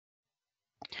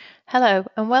Hello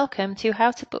and welcome to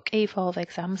How to Book eVolve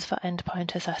exams for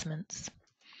endpoint assessments.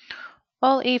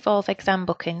 All eVolve exam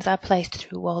bookings are placed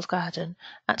through Walled Garden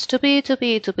at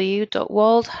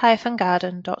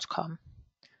www.walled-garden.com.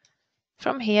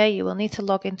 From here you will need to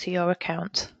log into your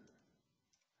account.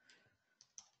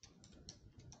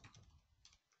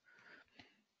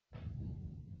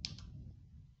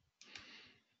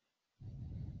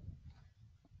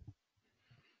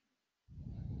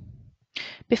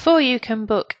 Before you can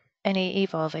book any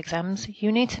eVolve exams,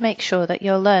 you need to make sure that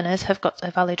your learners have got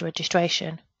a valid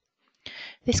registration.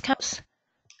 This counts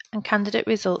and candidate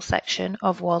results section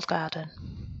of Walled Garden.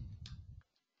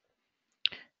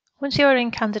 Once you are in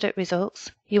candidate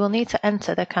results, you will need to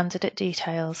enter the candidate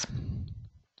details.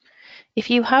 If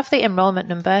you have the enrolment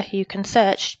number, you can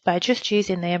search by just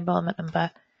using the enrolment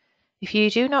number. If you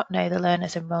do not know the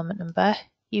learner's enrolment number,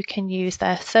 you can use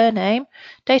their surname,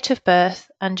 date of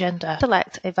birth and gender.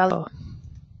 Select a value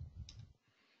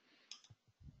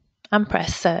and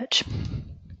press search.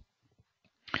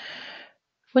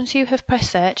 Once you have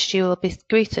pressed search, you will be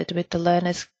greeted with the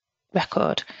learner's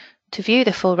record. To view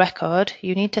the full record,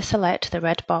 you need to select the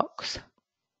red box.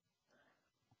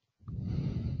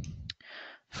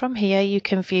 From here, you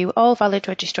can view all valid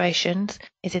registrations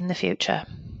in the future.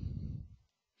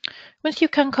 Once you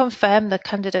can confirm the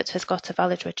candidate has got a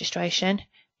valid registration,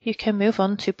 you can move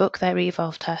on to book their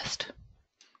eVolve test.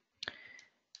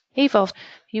 eVolve,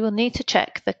 you will need to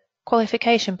check the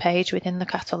qualification page within the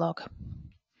catalogue.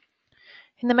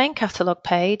 In the main catalogue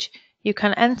page, you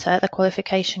can enter the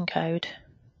qualification code.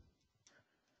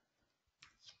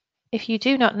 If you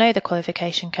do not know the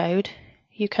qualification code,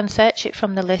 you can search it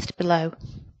from the list below.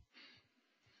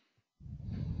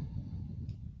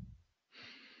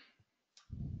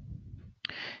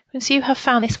 Once you have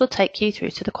found this will take you through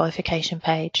to the qualification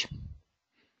page.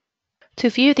 To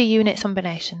view the units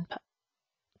combination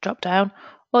drop-down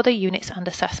or the units and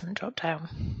assessment drop-down.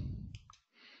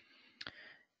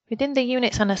 Within the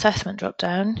units and assessment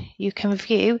drop-down, you can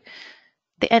view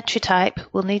the entry type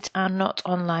will need and not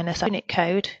online assessment. Unit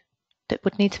code that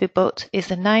would need to be booked is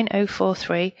the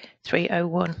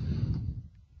 9043301.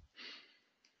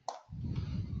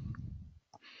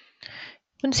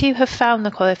 Once you have found the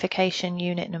qualification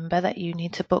unit number that you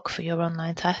need to book for your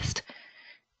online test,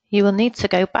 you will need to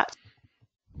go back.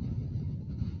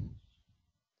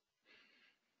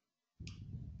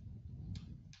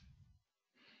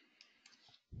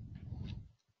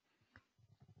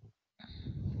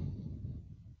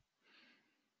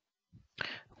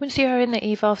 Once you are in the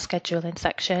eVolve scheduling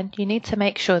section, you need to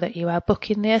make sure that you are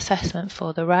booking the assessment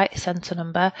for the right centre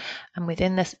number and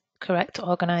within the correct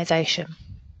organisation.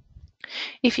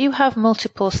 If you have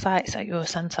multiple sites at your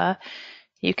centre,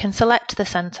 you can select the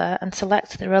centre and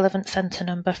select the relevant centre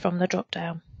number from the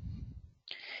drop-down.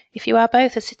 If you are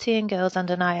both a City and Guilds and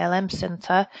an ILM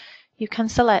centre, you can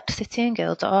select City and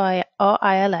Guilds or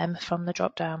ILM from the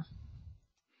drop-down.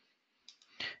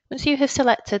 Once you have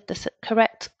selected the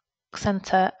correct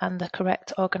centre and the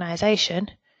correct organisation,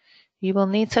 you will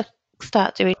need to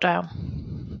start doing down.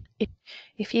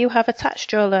 If you have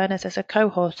attached your learners as a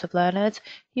cohort of learners,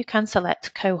 you can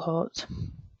select cohort.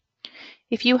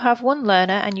 If you have one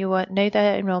learner and you won't know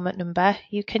their enrolment number,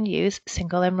 you can use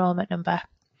single enrolment number.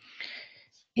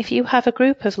 If you have a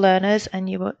group of learners and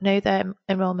you won't know their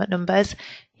enrolment numbers,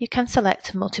 you can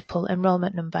select multiple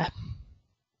enrolment number.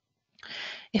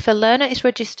 If a learner is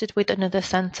registered with another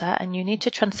centre and you need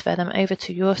to transfer them over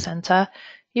to your centre,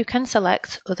 you can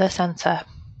select Other Centre.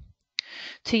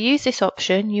 To use this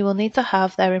option, you will need to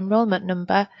have their enrolment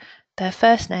number, their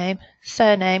first name,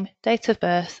 surname, date of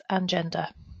birth and gender.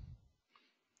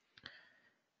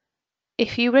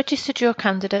 If you registered your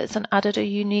candidates and added a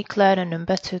unique learner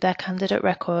number to their candidate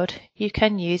record, you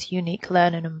can use unique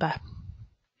learner number.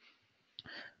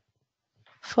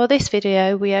 For this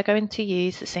video, we are going to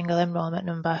use the single enrolment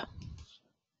number.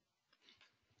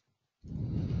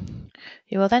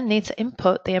 You will then need to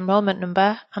input the enrolment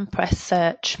number and press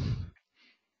search.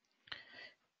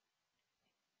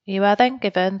 You are then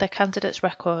given the candidate's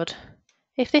record.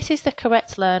 If this is the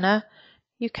correct learner,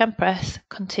 you can press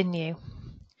continue.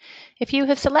 If you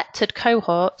have selected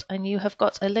cohort and you have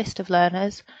got a list of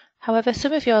learners, however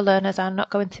some of your learners are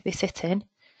not going to be sitting,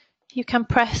 you can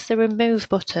press the remove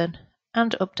button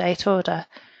and update order.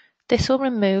 This will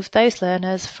remove those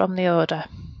learners from the order.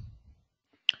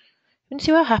 Once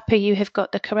you are happy you have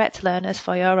got the correct learners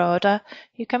for your order,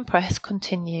 you can press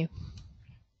continue.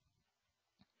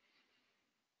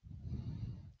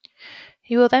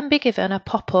 You will then be given a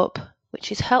pop-up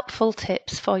which is helpful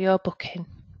tips for your booking.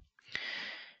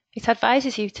 It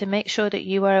advises you to make sure that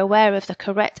you are aware of the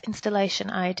correct installation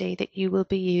ID that you will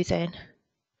be using.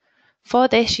 For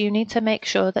this, you need to make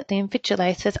sure that the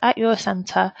invigilators at your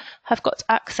centre have got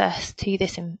access to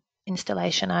this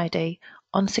installation ID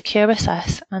on Secure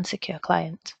Assess and Secure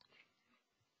Client.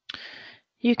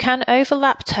 You can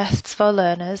overlap tests for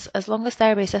learners as long as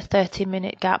there is a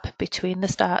 30-minute gap between the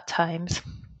start times.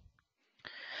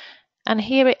 And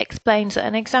here it explains that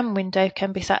an exam window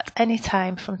can be set any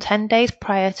time from 10 days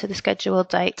prior to the scheduled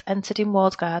date entered in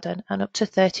Walled Garden and up to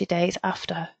 30 days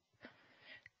after.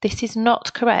 This is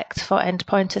not correct for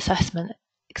endpoint assessment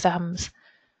exams.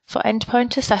 For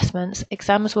endpoint assessments,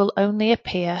 exams will only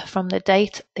appear from the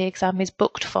date the exam is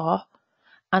booked for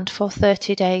and for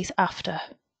 30 days after.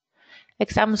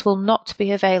 Exams will not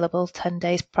be available 10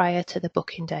 days prior to the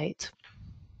booking date.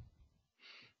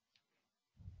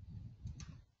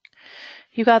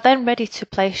 You are then ready to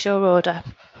place your order.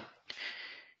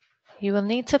 You will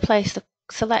need to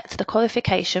select the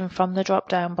qualification from the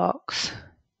drop-down box.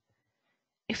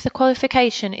 If the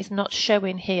qualification is not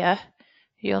showing here,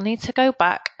 you'll need to go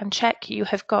back and check you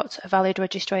have got a valid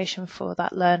registration for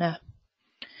that learner.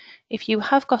 If you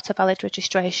have got a valid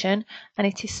registration and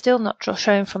it is still not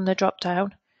shown from the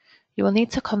drop-down, you will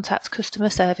need to contact customer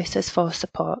services for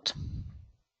support.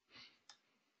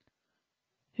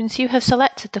 Once you have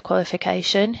selected the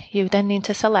qualification, you then need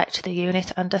to select the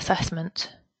unit and assessment.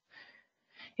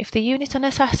 If the unit and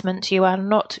assessment you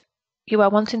are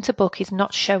wanting to book is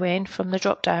not showing from the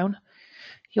drop-down,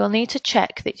 you will need to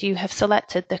check that you have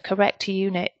selected the correct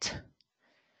unit.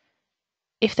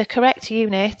 If the correct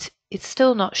unit is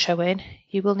still not showing,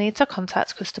 you will need to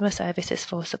contact customer services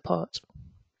for support.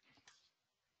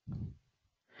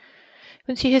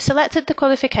 Once you have selected the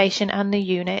qualification and the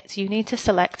unit, you need to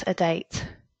select a date.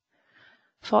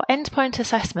 For endpoint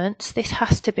assessments, this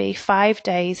has to be 5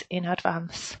 days in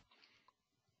advance.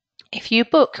 If you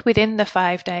book within the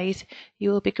 5 days,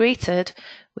 you will be greeted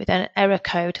with an error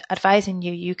code advising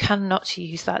you cannot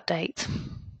use that date.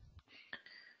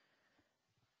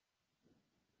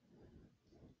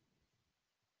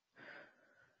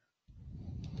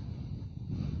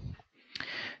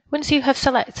 Once you have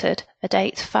selected a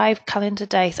date 5 calendar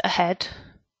days ahead,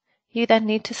 you then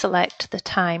need to select the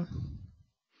time.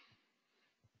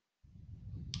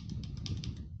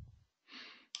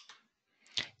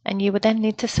 And you would then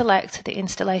need to select the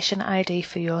installation ID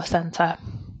for your centre.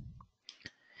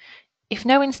 If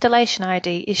no installation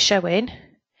ID is showing,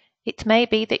 it may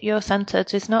be that your centre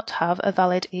does not have a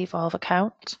valid Evolve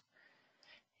account.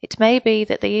 It may be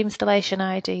that the installation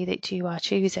ID that you are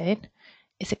choosing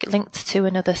is linked to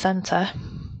another centre,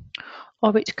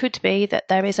 or it could be that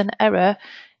there is an error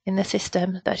in the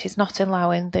system that is not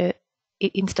allowing the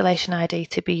installation ID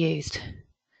to be used.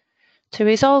 To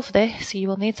resolve this, you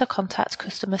will need to contact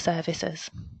customer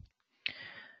services.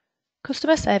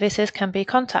 Customer services can be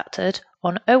contacted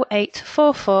on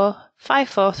 0844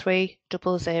 543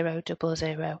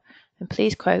 0000 and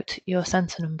please quote your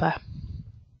centre number.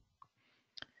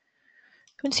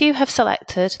 Once you have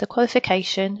selected the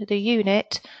qualification, the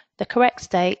unit, the correct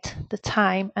date, the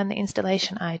time and the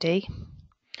installation ID,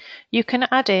 you can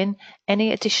add in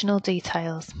any additional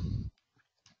details.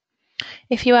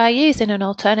 If you are using an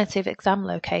alternative exam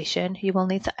location, you will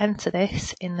need to enter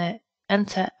this in the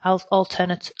Enter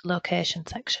Alternate Location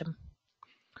section.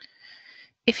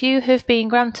 If you have been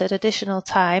granted additional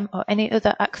time or any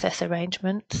other access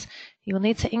arrangements, you will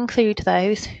need to include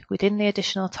those within the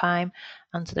additional time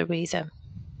and the reason.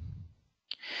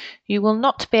 You will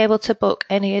not be able to book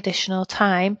any additional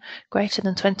time greater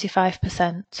than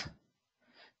 25%.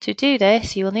 To do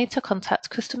this, you will need to contact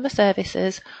customer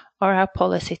services or our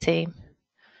policy team.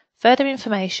 Further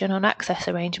information on access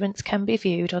arrangements can be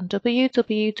viewed on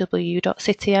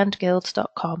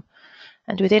www.cityandguilds.com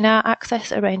and within our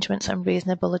Access Arrangements and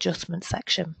Reasonable Adjustments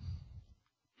section.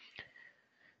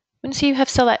 Once you have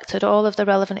selected all of the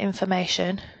relevant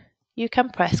information, you can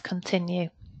press Continue.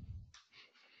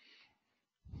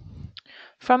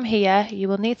 From here, you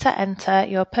will need to enter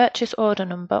your purchase order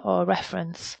number or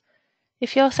reference.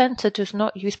 If your centre does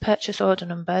not use purchase order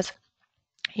numbers,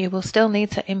 you will still need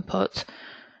to input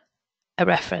a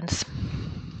reference.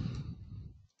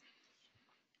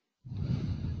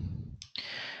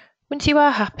 Once you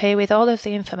are happy with all of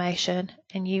the information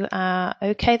and you are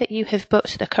okay that you have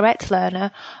booked the correct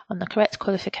learner on the correct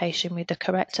qualification with the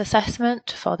correct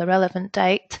assessment for the relevant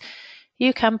date,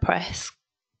 you can press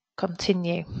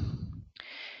Continue.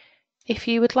 If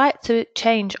you would like to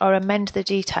change or amend the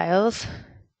details,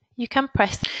 you can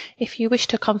press. If you wish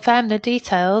to confirm the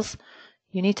details,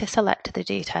 you need to select the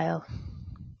detail.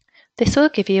 This will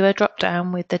give you a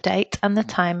drop-down with the date and the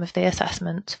time of the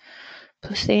assessment,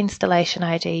 plus the installation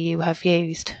ID you have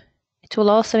used. It will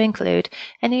also include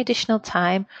any additional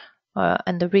time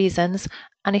and the reasons,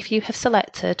 and if you have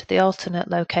selected the alternate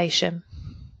location.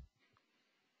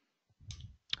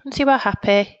 Once you are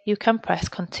happy, you can press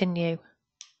Continue.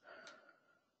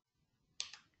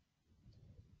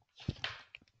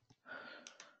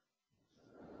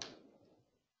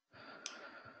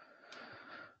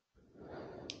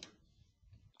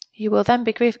 You will then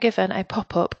be given a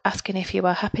pop-up asking if you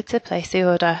are happy to place the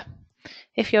order.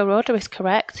 If your order is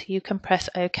correct, you can press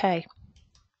OK.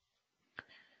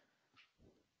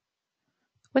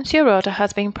 Once your order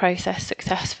has been processed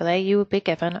successfully, you will be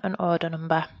given an order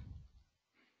number.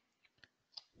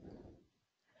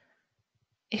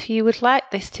 If you would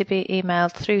like this to be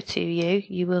emailed through to you,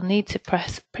 you will need to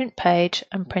press Print Page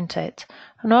and print it.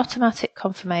 An automatic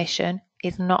confirmation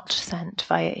is not sent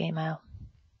via email.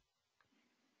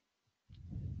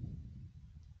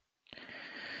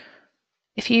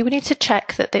 If you need to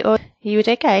check that the order, you would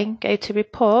again go to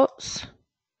Reports,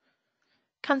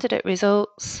 Candidate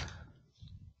Results,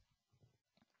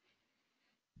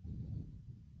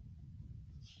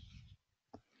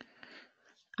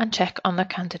 and check on the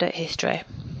candidate history.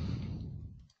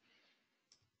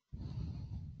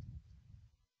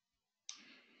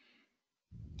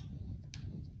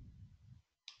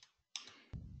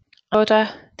 The order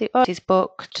is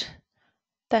booked.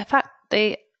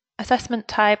 The assessment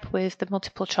type with the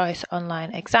multiple choice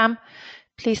online exam.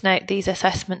 Please note these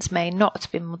assessments may not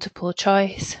be multiple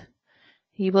choice.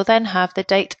 You will then have the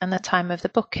date and the time of the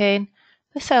booking,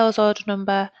 the sales order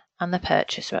number, and the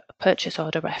purchase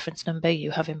order reference number you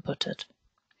have inputted.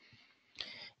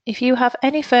 If you have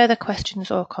any further questions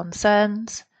or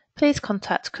concerns, please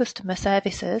contact Customer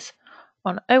Services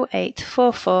on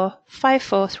 0844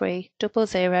 543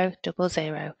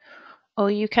 0000,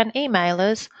 or you can email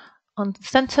us on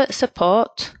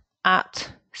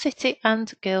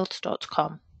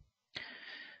centresupport@cityandguild.com.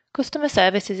 Customer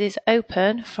Services is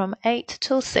open from 8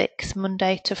 till 6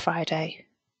 Monday to Friday.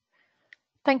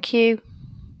 Thank you.